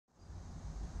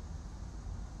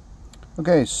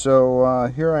Okay,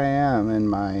 so here I am in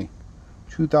my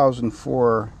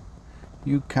 2004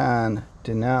 Yukon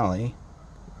Denali,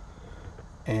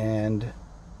 and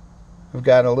I've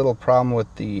got a little problem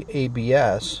with the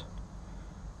ABS.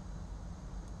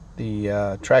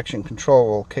 The traction control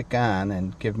will kick on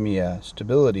and give me a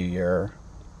stability error.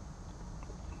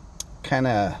 Kind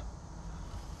of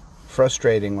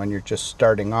frustrating when you're just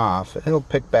starting off. It'll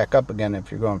pick back up again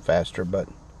if you're going faster, but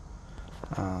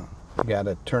you got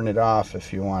to turn it off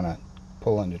if you want to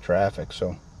pull into traffic.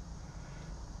 So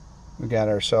we got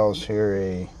ourselves here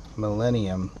a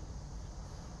Millennium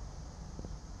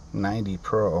 90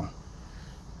 Pro,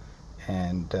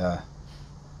 and I'm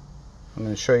going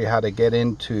to show you how to get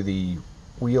into the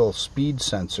wheel speed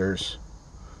sensors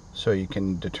so you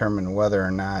can determine whether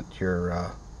or not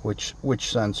your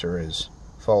which sensor is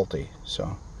faulty. So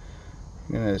I'm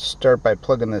going to start by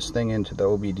plugging this thing into the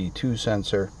OBD2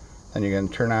 sensor. Then you're going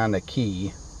to turn on the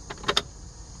key.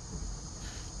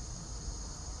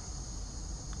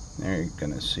 There, you're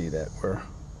going to see that we're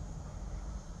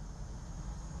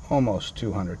almost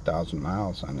 200,000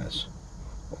 miles on this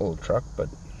old truck, but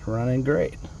it's running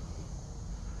great.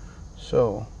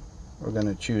 So we're going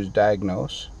to choose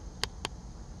diagnose.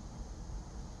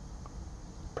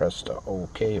 Press the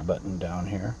OK button down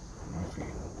here. I don't know if you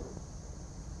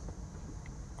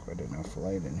quite enough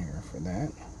light in here for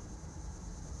that.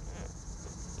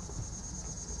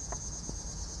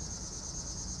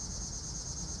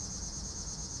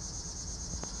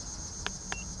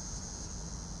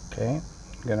 Okay,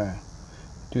 I'm gonna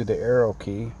do the arrow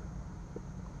key,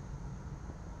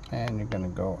 and you're gonna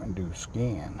go and do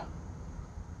scan.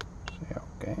 Say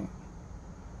okay.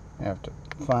 You have to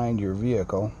find your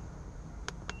vehicle.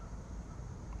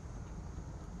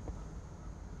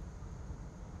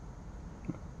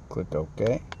 Click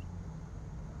OK.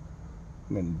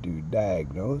 I'm gonna do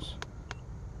diagnose.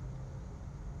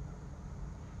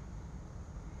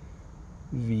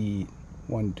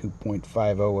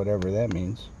 V12.50, whatever that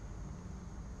means.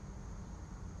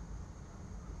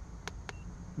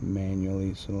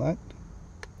 Manually select.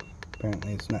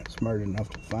 Apparently it's not smart enough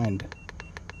to find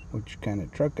which kind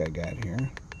of truck I got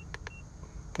here.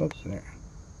 Oops, there.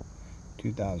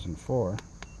 2004.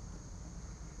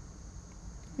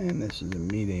 And this is a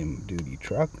medium duty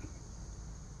truck.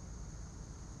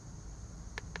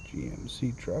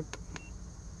 GMC truck.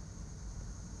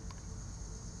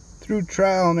 Through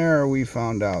trial and error, we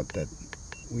found out that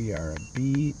we are a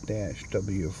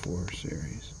B-W4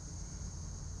 series.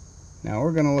 Now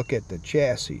we're going to look at the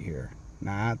chassis here,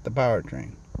 not the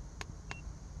powertrain.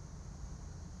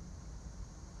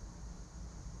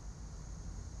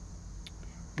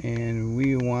 And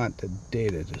we want the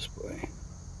data display.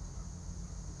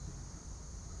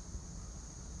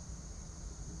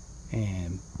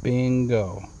 And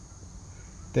bingo.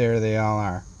 There they all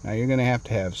are. Now you're going to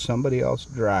have somebody else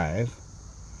drive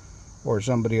or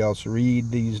somebody else read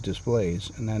these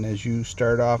displays. And then as you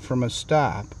start off from a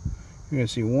stop, you're going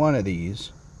to see one of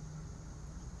these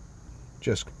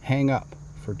just hang up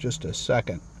for just a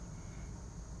second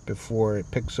before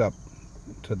it picks up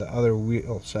to the other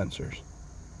wheel sensors.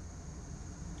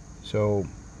 So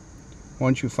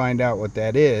once you find out what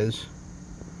that is,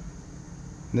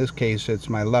 in this case it's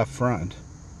my left front,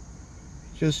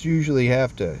 you just usually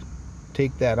have to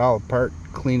take that all apart,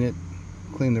 clean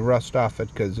the rust off it,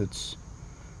 because it's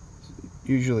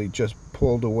usually just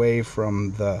pulled away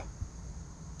from the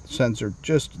sensor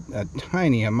just a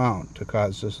tiny amount to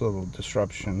cause this little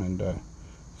disruption in the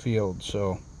field.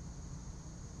 So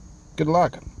good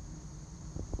luck.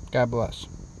 God bless.